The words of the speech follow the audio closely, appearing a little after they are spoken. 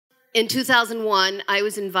In 2001, I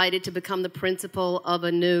was invited to become the principal of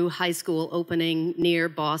a new high school opening near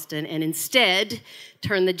Boston, and instead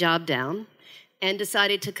turned the job down and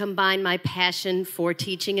decided to combine my passion for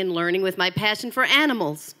teaching and learning with my passion for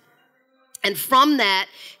animals. And from that,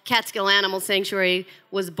 Catskill Animal Sanctuary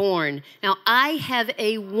was born. Now, I have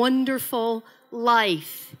a wonderful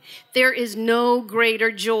life. There is no greater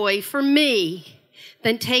joy for me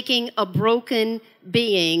than taking a broken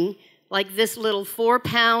being like this little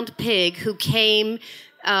 4-pound pig who came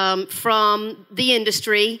from the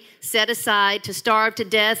industry, set aside to starve to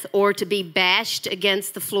death or to be bashed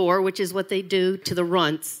against the floor, which is what they do to the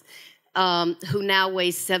runts, who now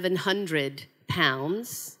weighs 700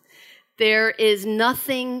 pounds. There is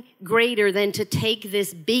nothing greater than to take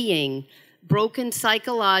this being, broken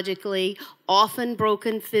psychologically, often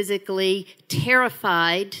broken physically,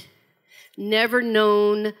 terrified, never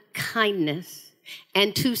known kindness,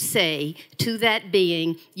 and to say to that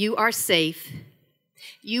being, you are safe,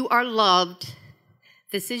 you are loved,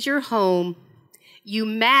 this is your home, you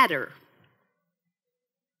matter.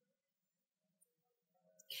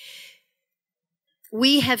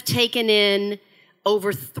 We have taken in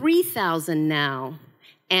over 3,000 now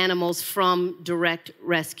animals from direct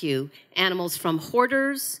rescue, animals from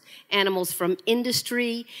hoarders, animals from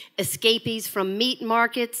industry, escapees from meat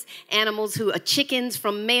markets, chickens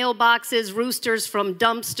from mailboxes, roosters from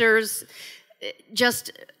dumpsters,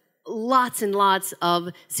 just lots and lots of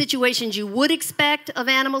situations you would expect of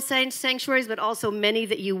animal sanctuaries, but also many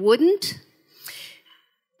that you wouldn't.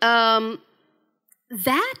 That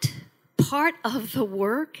part of the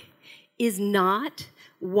work is not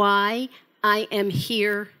why I am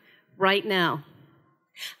here right now.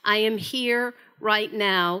 I am here right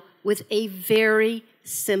now with a very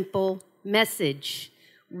simple message.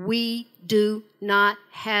 We do not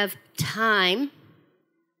have time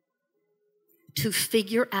to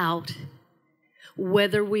figure out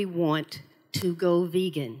whether we want to go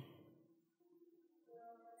vegan.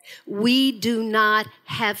 We do not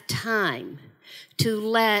have time to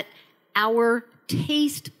let our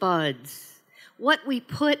taste buds, what we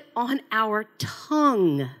put on our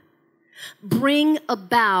tongue, bring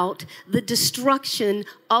about the destruction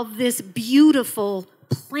of this beautiful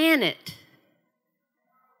planet.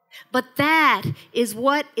 But that is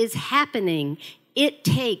what is happening. It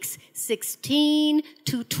takes 16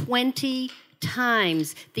 to 20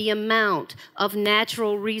 times the amount of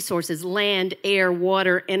natural resources, land, air,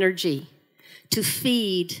 water, energy, to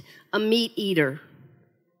feed a meat eater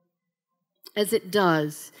as it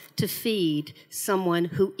does to feed someone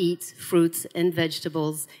who eats fruits and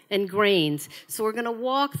vegetables and grains. So we're going to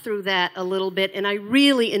walk through that a little bit, and I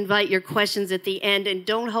really invite your questions at the end, and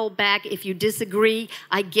don't hold back if you disagree.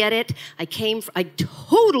 I get it. I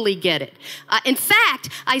totally get it. In fact,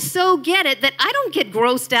 I so get it that I don't get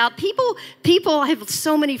grossed out. I have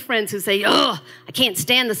so many friends who say, "Ugh, I can't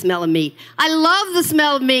stand the smell of meat." I love the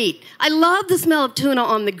smell of meat. I love the smell of tuna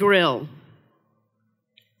on the grill.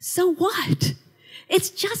 So what? It's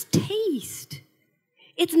just taste.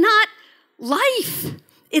 It's not life.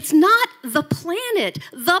 It's not the planet.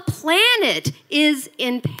 The planet is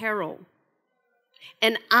in peril.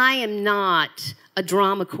 And I am not a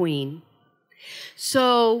drama queen.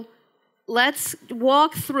 So let's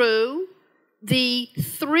walk through the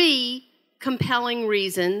 3 compelling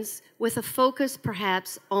reasons with a focus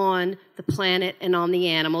perhaps on the planet and on the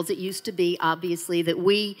animals. It used to be, obviously, that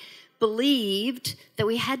we believed that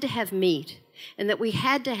we had to have meat and that we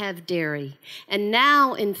had to have dairy. And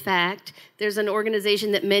now, in fact, there's an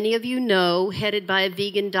organization that many of you know, headed by a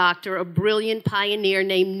vegan doctor, a brilliant pioneer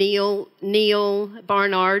named Neil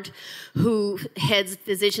Barnard, who heads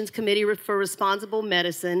Physicians Committee for Responsible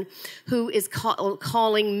Medicine, who is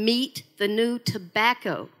calling meat the new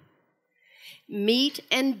tobacco. Meat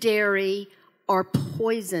and dairy are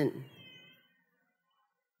poison.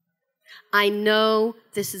 I know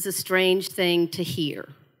this is a strange thing to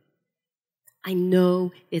hear. I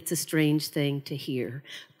know it's a strange thing to hear,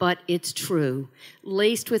 but it's true.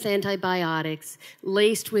 Laced with antibiotics,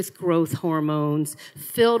 laced with growth hormones,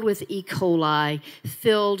 filled with E. coli,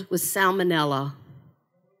 filled with salmonella.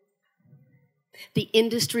 The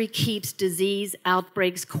industry keeps disease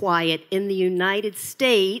outbreaks quiet. In the United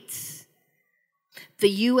States,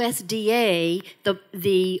 the USDA,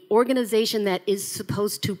 the organization that is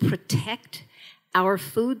supposed to protect our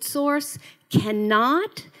food source,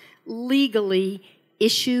 cannot legally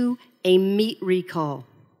issue a meat recall.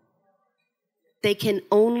 They can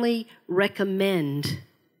only recommend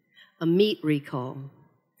a meat recall.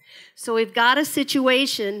 So we've got a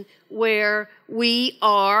situation where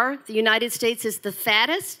the United States is the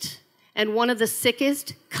fattest and one of the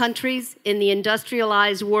sickest countries in the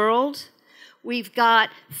industrialized world. We've got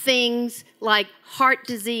things like heart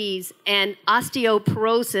disease and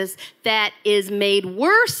osteoporosis that is made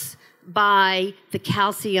worse by the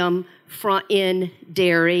calcium in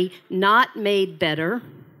dairy, not made better.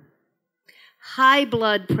 High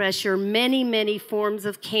blood pressure, many, many forms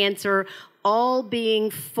of cancer, all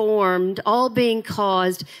being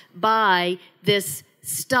caused by this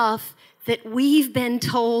stuff that we've been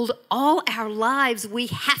told all our lives we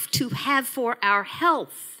have to have for our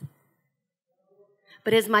health.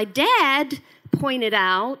 But as my dad pointed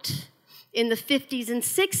out, in the 50s and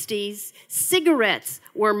 60s, cigarettes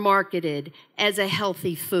were marketed as a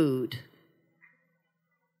healthy food.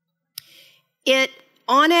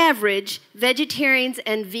 On average, vegetarians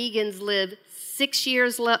and vegans live 6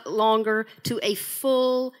 years longer to a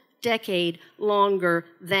full decade longer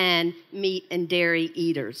than meat and dairy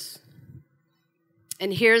eaters.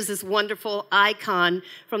 And here's this wonderful icon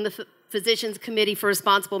from the Physicians Committee for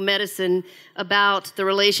Responsible Medicine about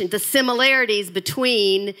the similarities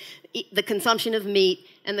between the consumption of meat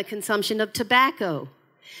and the consumption of tobacco.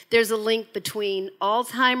 There's a link between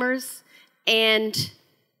Alzheimer's and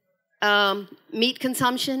meat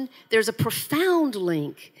consumption. There's a profound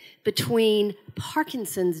link between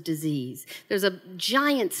Parkinson's disease. There's a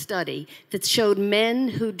giant study that showed men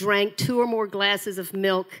who drank 2 or more glasses of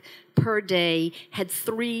milk per day had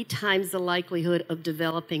 3 times the likelihood of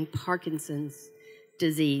developing Parkinson's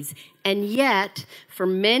disease. And yet, for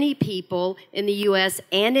many people in the US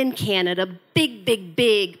and in Canada,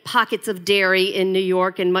 big pockets of dairy in New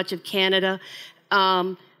York and much of Canada,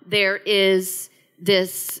 there is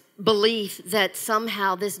this belief that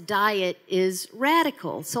somehow this diet is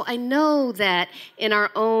radical. So I know that in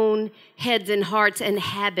our own heads and hearts and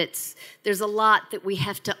habits, there's a lot that we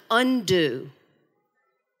have to undo.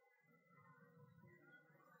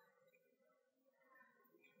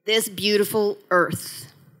 This beautiful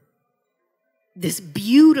earth, this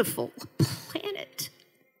beautiful planet,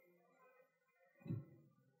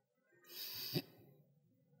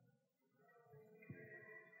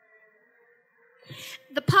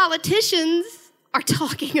 the politicians are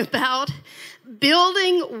talking about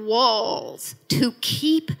building walls to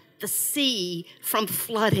keep the sea from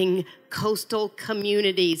flooding coastal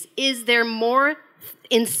communities. Is there more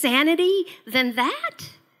insanity than that?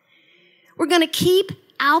 We're going to keep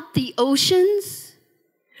out the oceans.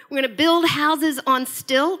 We're going to build houses on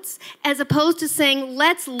stilts as opposed to saying,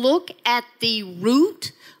 let's look at the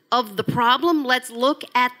root of the problem. Let's look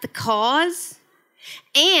at the cause.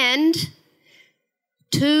 And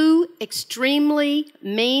 2 extremely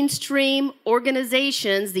mainstream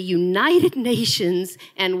organizations, the United Nations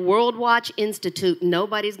and World Watch Institute,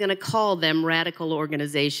 nobody's going to call them radical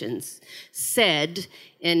organizations, said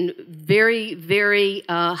in very, very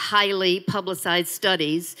highly publicized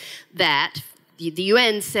studies that the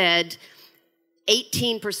UN said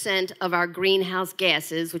 18% of our greenhouse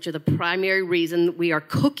gases, which are the primary reason we are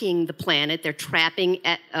cooking the planet, they're trapping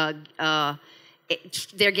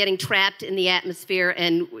they're getting trapped in the atmosphere,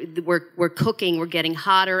 and we're cooking. We're getting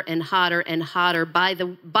hotter and hotter and hotter by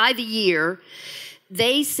the year.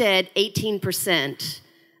 They said 18%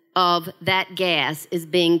 of that gas is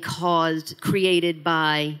being created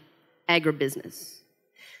by agribusiness.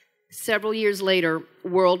 Several years later,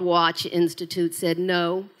 World Watch Institute said,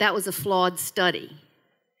 no, that was a flawed study.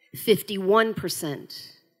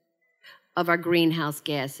 51% of our greenhouse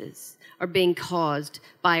gases are being caused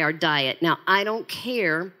by our diet. Now, I don't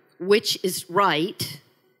care which is right.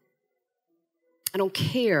 I don't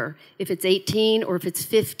care if it's 18 or if it's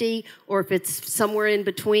 50 or if it's somewhere in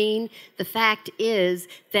between. The fact is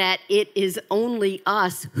that it is only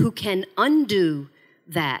us who can undo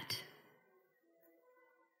that.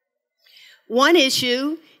 One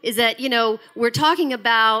issue is that, we're talking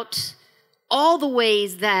about all the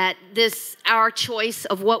ways that our choice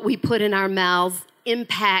of what we put in our mouths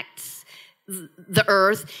impacts the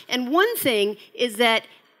earth. And one thing is that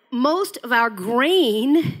most of our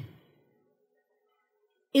grain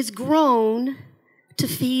is grown to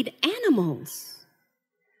feed animals.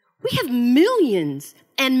 We have millions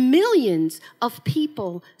and millions of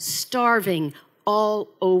people starving all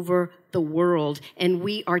over the world, and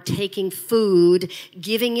we are taking food,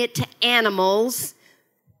 giving it to animals,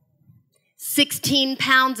 16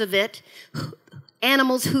 pounds of it,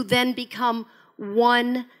 animals who then become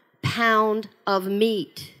 1 pound of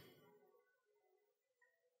meat.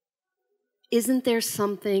 Isn't there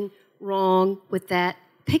something wrong with that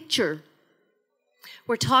picture?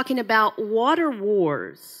 We're talking about water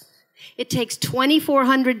wars. It takes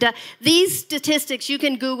 2,400. These statistics, you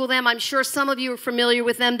can Google them. I'm sure some of you are familiar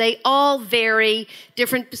with them. They all vary.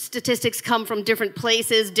 Different statistics come from different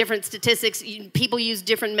places, different statistics. People use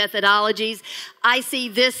different methodologies. I see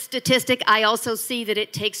this statistic. I also see that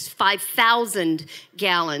it takes 5,000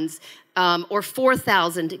 gallons or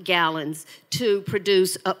 4,000 gallons to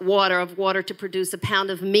produce water to produce a pound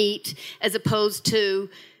of meat, as opposed to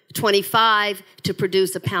 25 to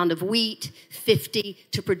produce a pound of wheat, 50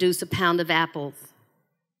 to produce a pound of apples.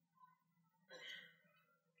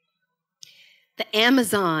 The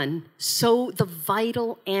Amazon, the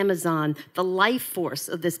vital Amazon, the life force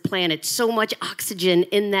of this planet, so much oxygen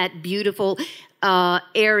in that beautiful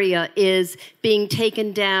area is being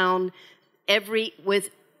taken down to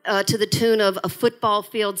the tune of a football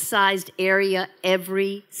field-sized area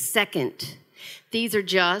every second. These are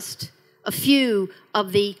just a few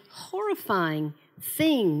of the horrifying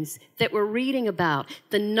things that we're reading about.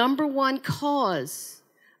 The number one cause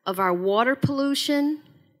of our water pollution,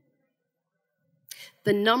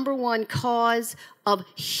 the number one cause of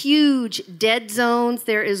huge dead zones.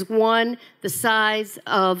 There is one the size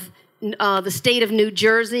of the state of New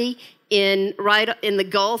Jersey right in the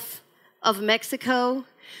Gulf of Mexico,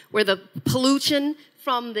 where the pollution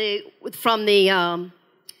from the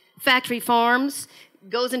factory farms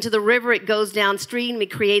goes into the river, it goes downstream, it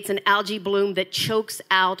creates an algae bloom that chokes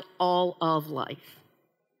out all of life.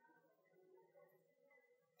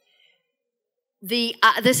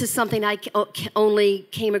 This is something I only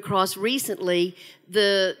came across recently.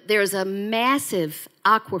 There's a massive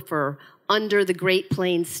aquifer under the Great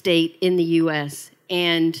Plains state in the U.S.,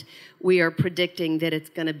 and we are predicting that it's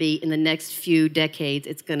going to be, in the next few decades,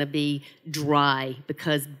 it's going to be dry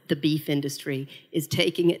because the beef industry is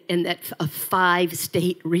taking it, and that a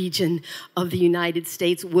 5-state region of the United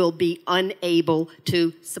States will be unable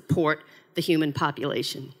to support the human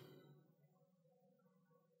population.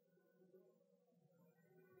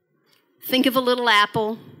 Think of a little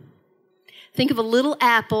apple. Think of a little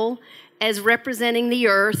apple as representing the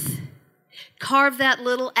earth. Carve that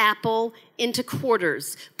little apple into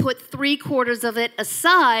quarters. Put 3/4 of it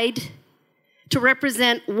aside to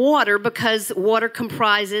represent water, because water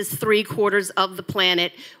comprises 3/4 of the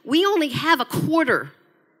planet. We only have a quarter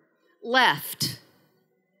left.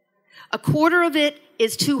 A quarter of it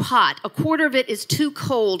is too hot. A quarter of it is too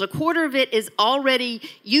cold. A quarter of it is already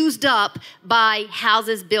used up by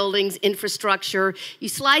houses, buildings, infrastructure. You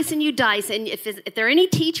slice and you dice. And if there are any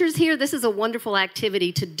teachers here, this is a wonderful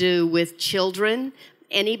activity to do with children.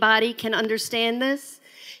 Anybody can understand this.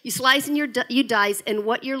 You slice and you dice, and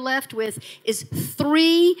what you're left with is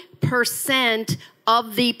 3%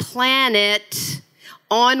 of the planet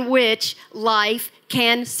on which life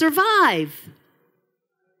can survive.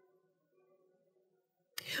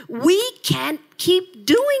 We can't keep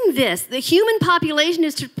doing this. The human population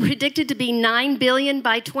is predicted to be 9 billion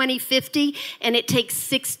by 2050, and it takes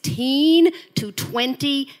 16 to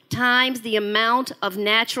 20 times the amount of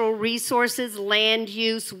natural resources, land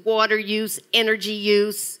use, water use, energy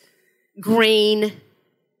use, grain,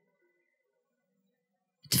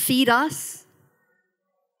 to feed us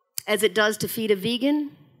as it does to feed a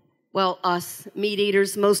vegan. Well, us meat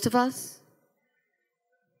eaters, most of us.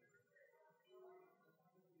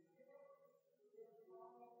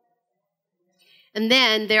 And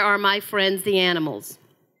then there are my friends, the animals.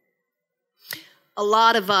 A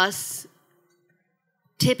lot of us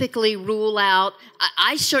typically rule out,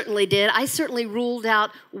 I certainly did, I certainly ruled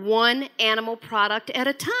out one animal product at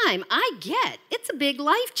a time. It's a big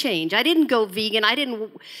life change. I didn't go vegan. I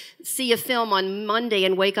didn't see a film on Monday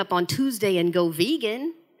and wake up on Tuesday and go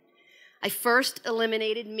vegan. I first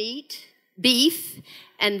eliminated meat, beef,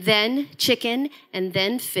 and then chicken, and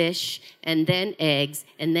then fish, and then eggs,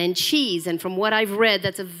 and then cheese. And from what I've read,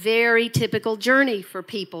 that's a very typical journey for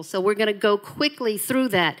people. So we're going to go quickly through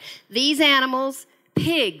that. These animals,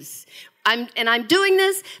 pigs. I'm doing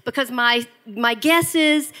this because my guess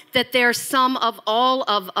is that there's some of all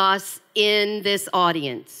of us in this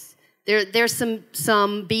audience. There's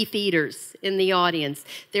some beef eaters in the audience.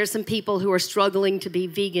 There's some people who are struggling to be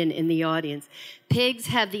vegan in the audience. Pigs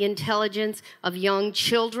have the intelligence of young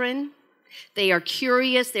children. They are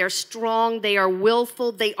curious, they are strong, they are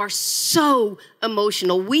willful, they are so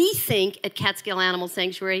emotional. We think at Catskill Animal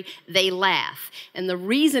Sanctuary, they laugh. And the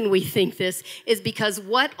reason we think this is because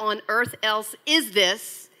what on earth else is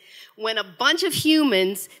this when a bunch of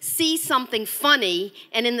humans see something funny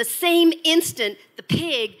and in the same instant the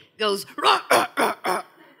pig goes, rah, rah, rah, rah.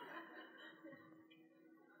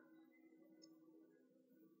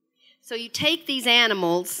 So you take these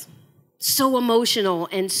animals, so emotional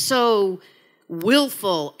and so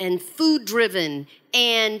willful and food-driven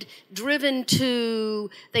and driven to,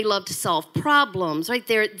 they love to solve problems, right?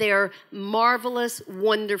 They're marvelous,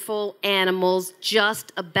 wonderful animals,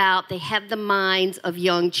 just about, they have the minds of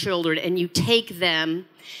young children. And you take them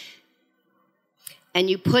and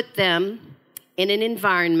you put them in an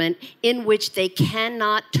environment in which they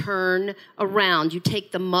cannot turn around. You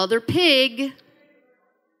take the mother pig,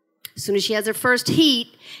 as soon as she has her first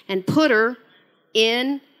heat, and put her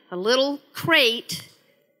in a little crate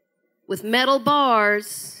with metal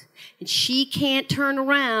bars, and she can't turn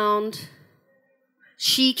around.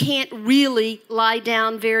 She can't really lie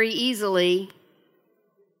down very easily.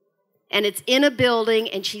 And it's in a building,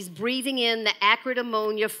 and she's breathing in the acrid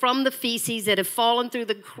ammonia from the feces that have fallen through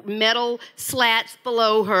the metal slats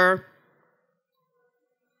below her.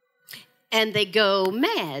 And they go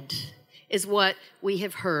mad, is what we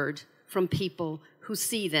have heard from people who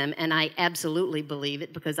see them, and I absolutely believe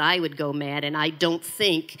it, because I would go mad, and I don't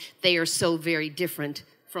think they are so very different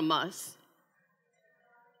from us.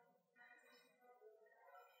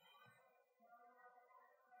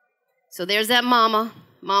 So there's that mama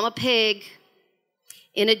pig,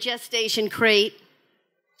 in a gestation crate,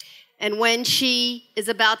 and when she is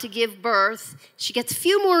about to give birth, she gets a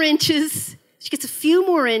few more inches.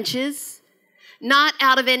 Not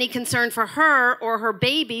out of any concern for her or her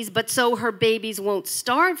babies, but so her babies won't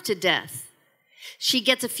starve to death. She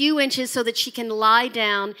gets a few inches so that she can lie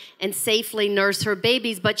down and safely nurse her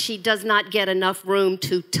babies, but she does not get enough room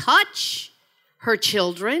to touch her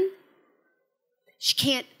children. She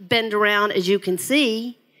can't bend around, as you can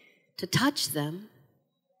see, to touch them.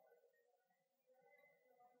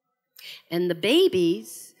 And the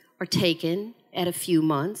babies are taken at a few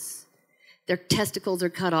months. Their testicles are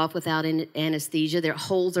cut off without anesthesia. Their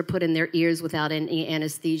holes are put in their ears without any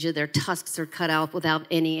anesthesia. Their tusks are cut out without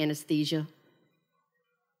any anesthesia.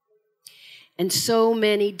 And so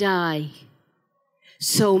many die.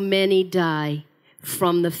 So many die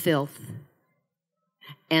from the filth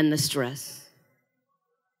and the stress.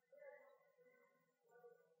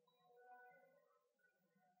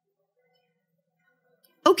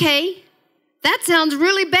 Okay, that sounds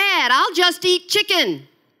really bad. I'll just eat chicken.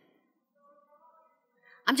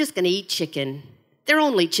 I'm just going to eat chicken. They're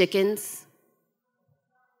only chickens.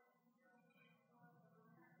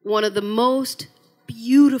 One of the most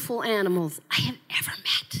beautiful animals I have ever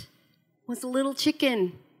met was a little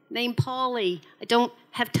chicken named Polly. I don't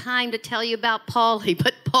have time to tell you about Polly,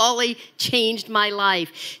 but Polly changed my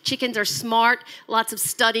life. Chickens are smart. Lots of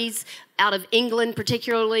studies out of England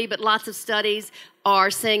particularly, but lots of studies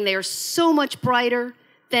are saying they are so much brighter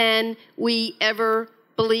than we ever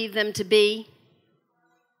believed them to be.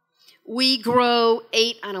 We grow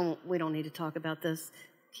we don't need to talk about this.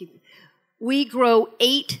 We grow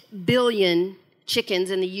 8 billion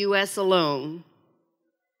chickens in the U.S. alone.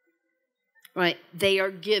 Right? They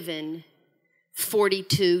are given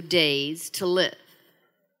 42 days to live.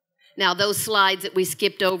 Now, those slides that we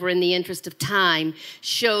skipped over in the interest of time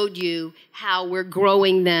showed you how we're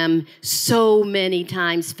growing them so many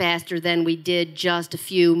times faster than we did just a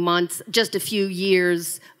few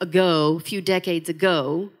years ago, a few decades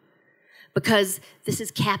ago. Because this is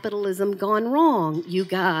capitalism gone wrong, you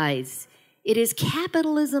guys. It is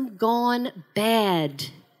capitalism gone bad.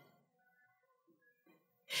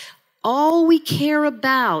 All we care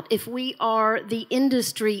about, if we are the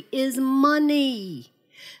industry, is money.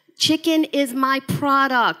 Chicken is my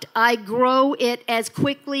product. I grow it as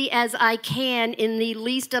quickly as I can in the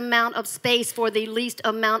least amount of space for the least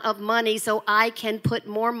amount of money so I can put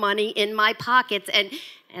more money in my pockets.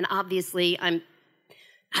 And obviously, I'm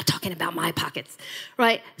not talking about my pockets,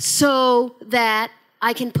 right? So that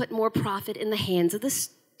I can put more profit in the hands of the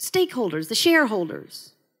stakeholders, the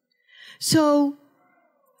shareholders. So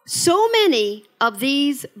many of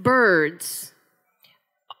these birds,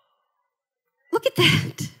 look at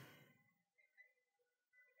that.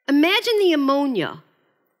 Imagine the ammonia,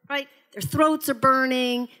 right? Their throats are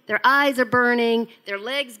burning, their eyes are burning, their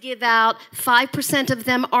legs give out, 5% of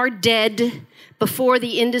them are dead before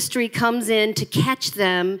the industry comes in to catch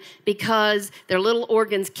them because their little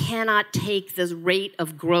organs cannot take the rate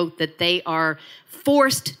of growth that they are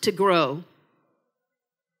forced to grow.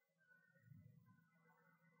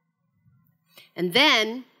 And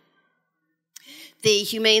then the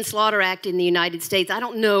Humane Slaughter Act in the United States, I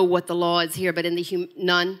don't know what the law is here, but in the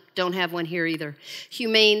none, don't have one here either.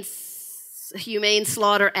 Humane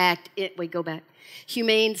Slaughter Act,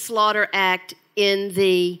 Humane Slaughter Act in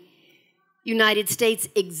the United States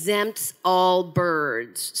exempts all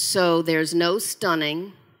birds. So there's no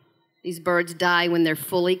stunning. These birds die when they're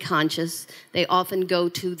fully conscious. They often go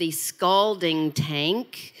to the scalding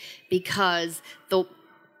tank because the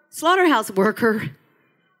slaughterhouse worker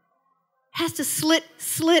has to slit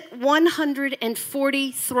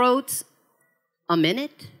 140 throats a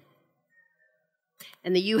minute,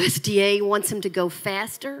 and the USDA wants him to go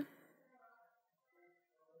faster.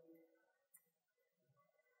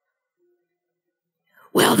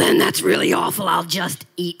 Well, then that's really awful. I'll just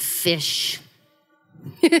eat fish.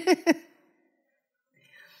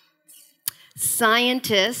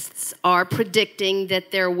 Scientists are predicting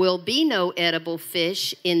that there will be no edible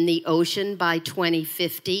fish in the ocean by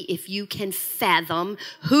 2050. If you can fathom,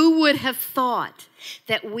 who would have thought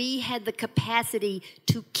that we had the capacity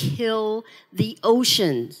to kill the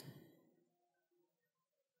oceans?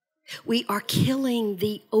 We are killing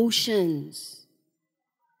the oceans.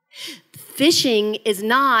 Fishing is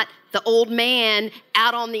not the old man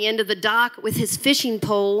out on the end of the dock with his fishing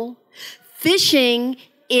pole. Fishing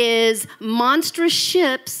is monstrous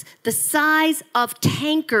ships the size of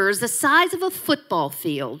tankers, the size of a football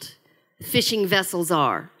field. Fishing vessels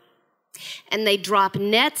are. And they drop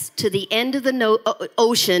nets to the end of the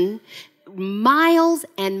ocean, miles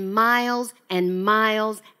and miles and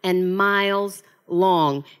miles and miles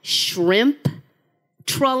long. Shrimp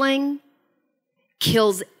trolling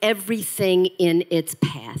kills everything in its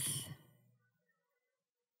path.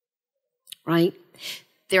 Right?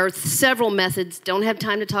 There are several methods. Don't have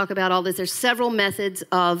time to talk about all this. There's several methods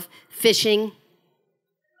of fishing.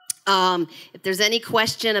 If there's any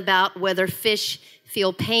question about whether fish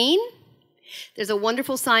feel pain, there's a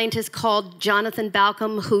wonderful scientist called Jonathan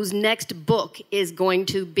Balcom whose next book is going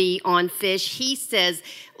to be on fish. He says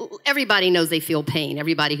everybody knows they feel pain,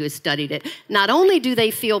 everybody who has studied it. Not only do they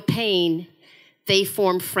feel pain, they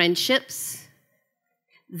form friendships,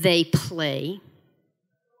 they play.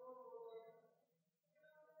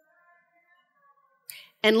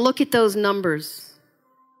 And look at those numbers.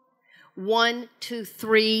 1 to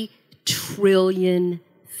 3 trillion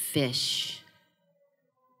fish.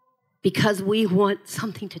 Because we want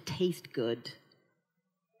something to taste good.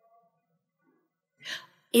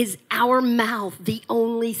 Is our mouth the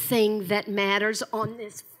only thing that matters on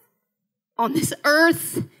this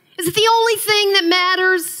earth? Is it the only thing that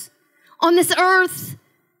matters on this earth?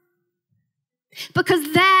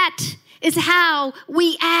 Because that is how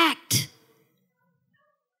we act.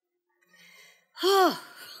 Oh,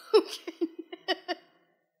 okay.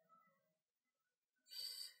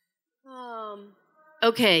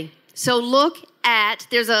 Okay, so look at,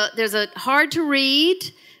 there's a hard to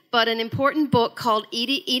read, but an important book called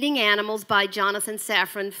Eating Animals by Jonathan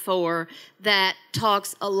Safran Foer that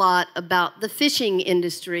talks a lot about the fishing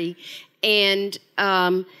industry and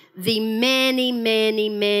the many, many,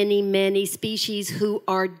 many, many species who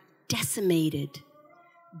are decimated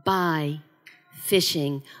by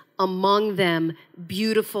fishing. Among them,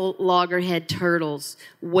 beautiful loggerhead turtles,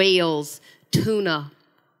 whales, tuna.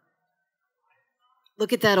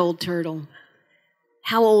 Look at that old turtle.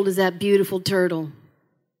 How old is that beautiful turtle?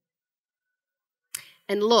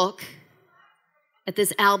 And look at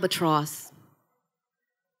this albatross.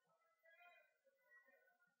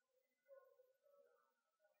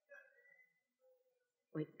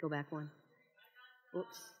 Wait, go back one.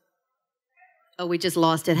 Oops. Oh, we just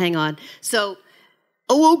lost it. Hang on. So,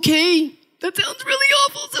 oh, okay. That sounds really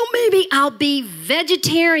awful. So maybe I'll be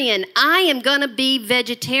vegetarian. I am going to be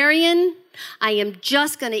vegetarian. I am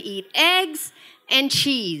just going to eat eggs and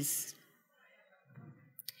cheese.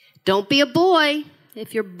 Don't be a boy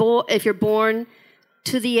if you're born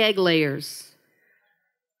to the egg layers.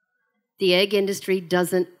 The egg industry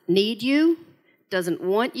doesn't need you, doesn't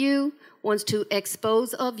want you, wants to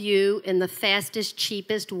expose of you in the fastest,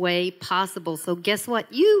 cheapest way possible. So guess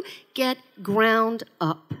what? You get ground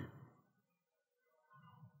up.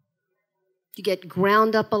 You get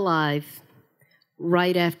ground up alive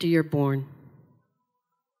right after you're born.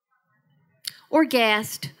 Or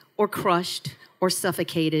gassed, or crushed, or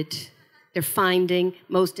suffocated. They're finding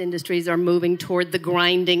most industries are moving toward the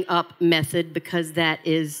grinding up method because that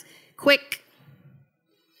is quick.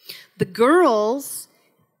 The girls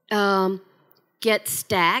get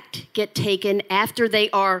stacked, get taken after they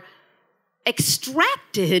are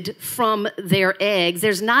extracted from their eggs.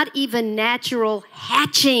 There's not even natural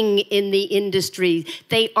hatching in the industry.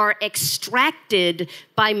 They are extracted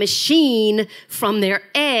by machine from their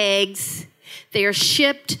eggs. They are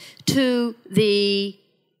shipped to the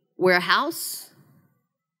warehouses,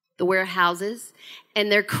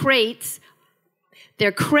 and their crates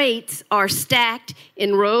are stacked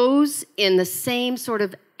in rows in the same sort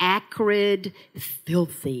of acrid,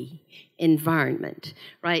 filthy environment,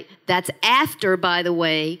 right? That's after, by the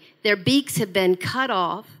way, their beaks have been cut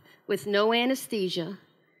off with no anesthesia,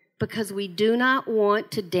 because we do not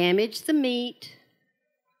want to damage the meat.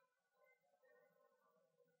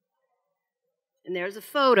 And there's a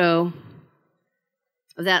photo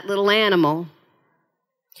of that little animal.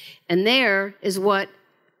 And that is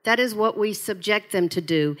what we subject them to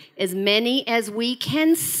do. As many as we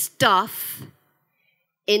can stuff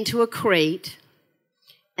into a crate,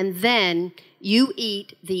 and then you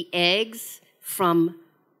eat the eggs from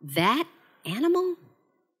that animal?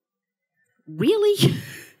 Really?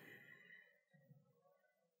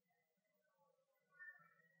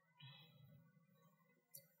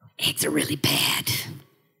 Eggs are really bad.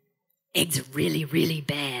 Eggs are really, really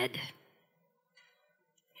bad.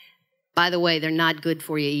 By the way, they're not good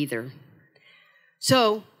for you either.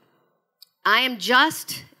 So, I am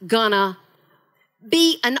just gonna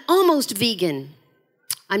be an almost vegan.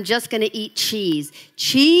 I'm just gonna eat cheese.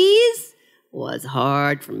 Cheese was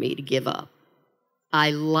hard for me to give up.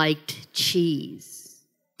 I liked cheese.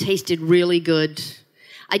 Tasted really good.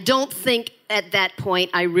 I don't think at that point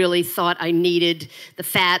I really thought I needed the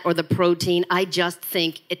fat or the protein. I just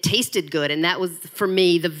think it tasted good, and that was, for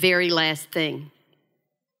me, the very last thing.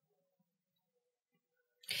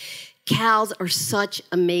 Cows are such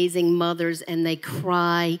amazing mothers, and they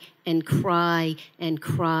cry and cry and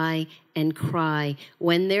cry and cry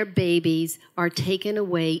when their babies are taken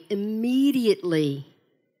away immediately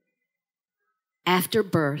after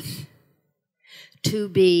birth to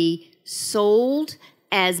be sold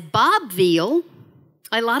as bob veal.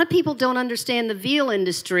 A lot of people don't understand the veal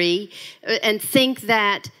industry and think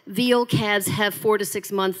that veal calves have 4 to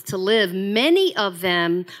 6 months to live. Many of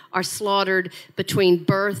them are slaughtered between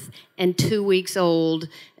birth and 2 weeks old,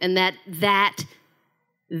 and that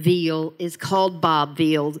veal is called bob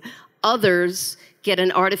veal. Others get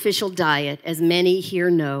an artificial diet, as many here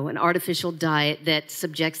know, an artificial diet that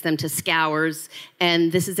subjects them to scours,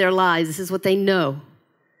 and this is their lives. This is what they know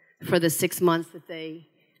for the 6 months that they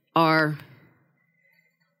are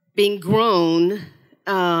being grown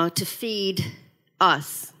to feed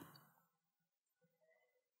us.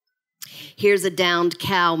 Here's a downed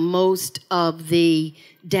cow. Most of the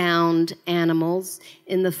downed animals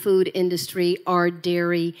in the food industry are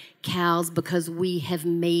dairy cows because we have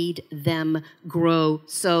made them grow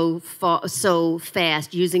so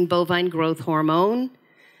fast using bovine growth hormone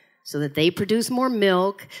so that they produce more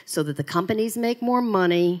milk, so that the companies make more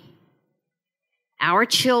money. Our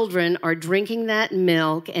children are drinking that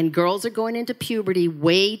milk, and girls are going into puberty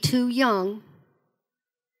way too young.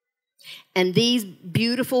 And these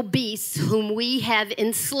beautiful beasts whom we have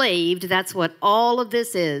enslaved, that's what all of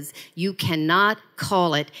this is. You cannot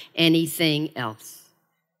call it anything else.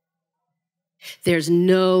 There's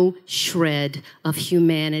no shred of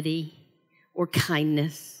humanity or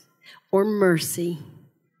kindness or mercy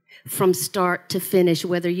from start to finish,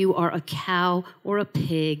 whether you are a cow or a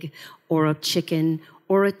pig or a chicken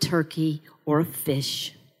or a turkey or a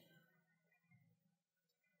fish.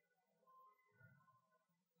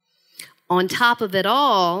 On top of it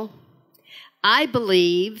all, I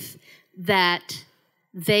believe that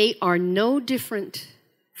they are no different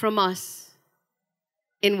from us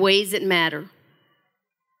in ways that matter.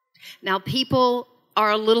 Now, people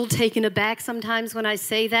are a little taken aback sometimes when I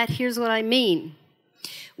say that. Here's what I mean.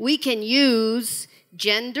 We can use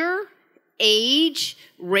gender, age,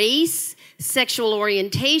 race, sexual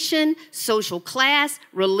orientation, social class,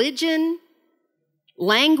 religion,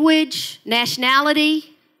 language,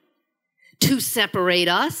 nationality to separate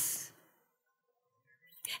us.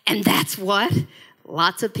 And that's what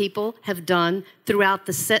lots of people have done throughout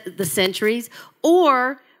the centuries.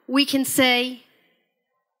 Or we can say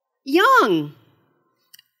young,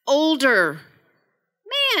 older,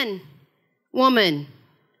 man, woman,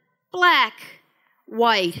 black,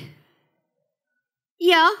 white.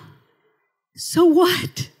 Yeah, so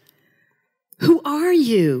what? Who are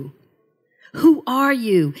you? Who are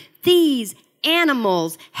you? These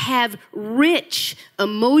animals have rich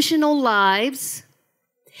emotional lives.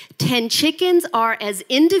 10 chickens are as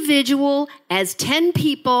individual as 10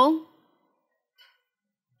 people.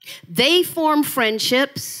 They form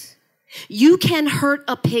friendships. You can hurt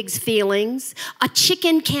a pig's feelings. A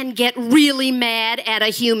chicken can get really mad at a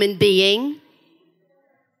human being.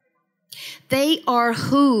 They are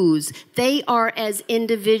whose. They are as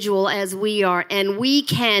individual as we are, and we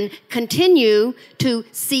can continue to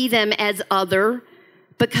see them as other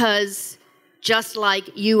because just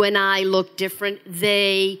like you and I look different,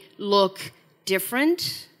 they look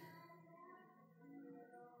different.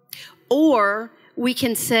 Or we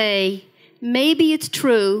can say maybe it's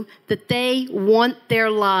true that they want their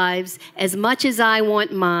lives as much as I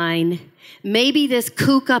want mine. Maybe this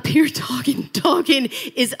kook up here talking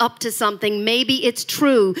is up to something. Maybe it's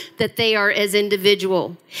true that they are as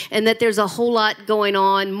individual and that there's a whole lot going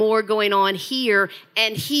on, more going on here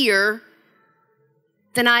and here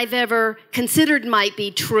than I've ever considered might be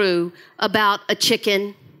true about a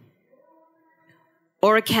chicken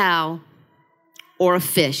or a cow or a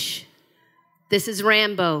fish. This is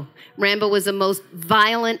Rambo. Rambo was the most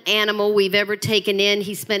violent animal we've ever taken in.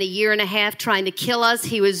 He spent 1.5 years trying to kill us.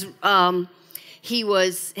 He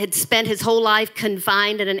had spent his whole life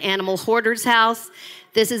confined at an animal hoarder's house.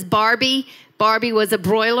 This is Barbie. Barbie was a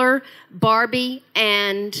broiler. Barbie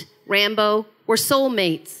and Rambo were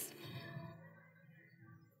soulmates.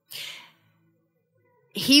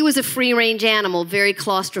 He was a free-range animal, very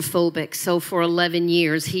claustrophobic. So for 11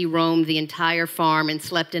 years, he roamed the entire farm and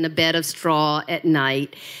slept in a bed of straw at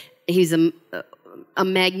night. He's a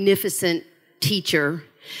magnificent teacher.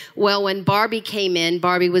 Well, when Barbie came in,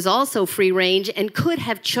 Barbie was also free-range and could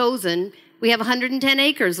have chosen. We have 110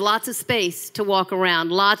 acres, lots of space to walk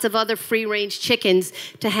around, lots of other free-range chickens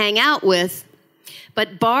to hang out with.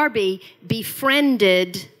 But Barbie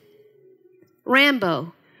befriended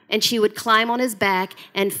Rambo. And she would climb on his back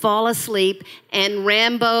and fall asleep. And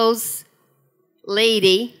Rambo's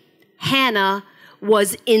lady, Hannah,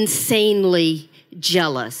 was insanely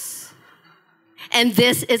jealous. And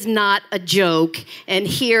this is not a joke. And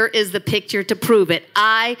here is the picture to prove it.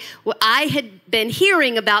 I had been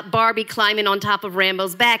hearing about Barbie climbing on top of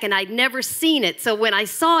Rambo's back, and I'd never seen it. So when I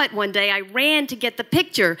saw it one day, I ran to get the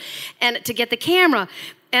picture and to get the camera.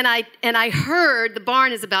 And I heard, the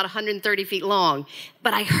barn is about 130 feet long,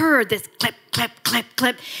 but I heard this clip, clip, clip,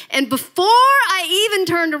 clip. And before I even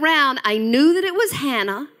turned around, I knew that it was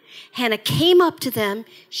Hannah. Hannah came up to them.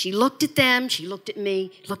 She looked at them. She looked at me,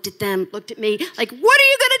 looked at them, looked at me. Like, what are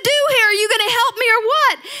you going to do here? Are you going to help me or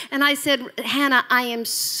what? And I said, Hannah, I am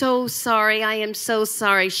so sorry. I am so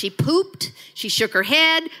sorry. She pooped. She shook her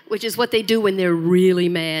head, which is what they do when they're really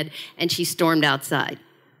mad. And she stormed outside.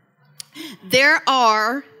 There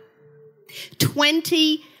are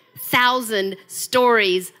 20,000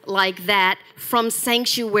 stories like that from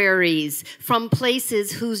sanctuaries, from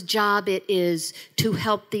places whose job it is to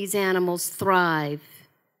help these animals thrive.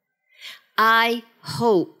 I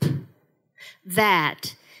hope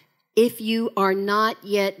that if you are not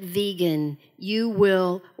yet vegan, you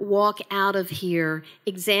will walk out of here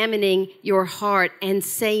examining your heart and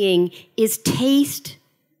saying, is taste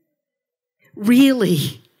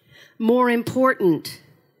really more important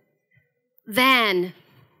than,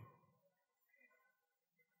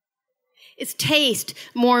 is taste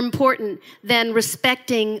more important than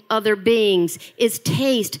respecting other beings? Is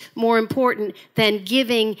taste more important than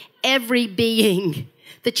giving every being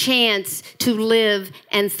the chance to live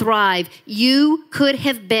and thrive? You could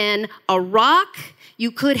have been a rock. You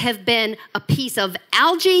could have been a piece of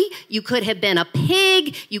algae. You could have been a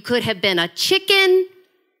pig. You could have been a chicken.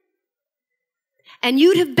 And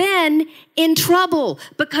you'd have been in trouble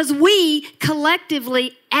because we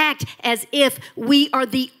collectively act as if we are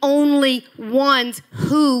the only ones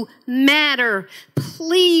who matter.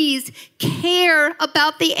 Please care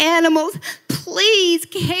about the animals. Please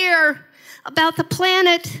care about the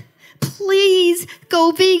planet. Please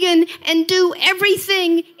go vegan and do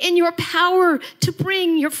everything in your power to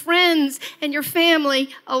bring your friends and your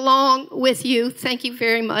family along with you. Thank you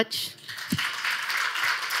very much.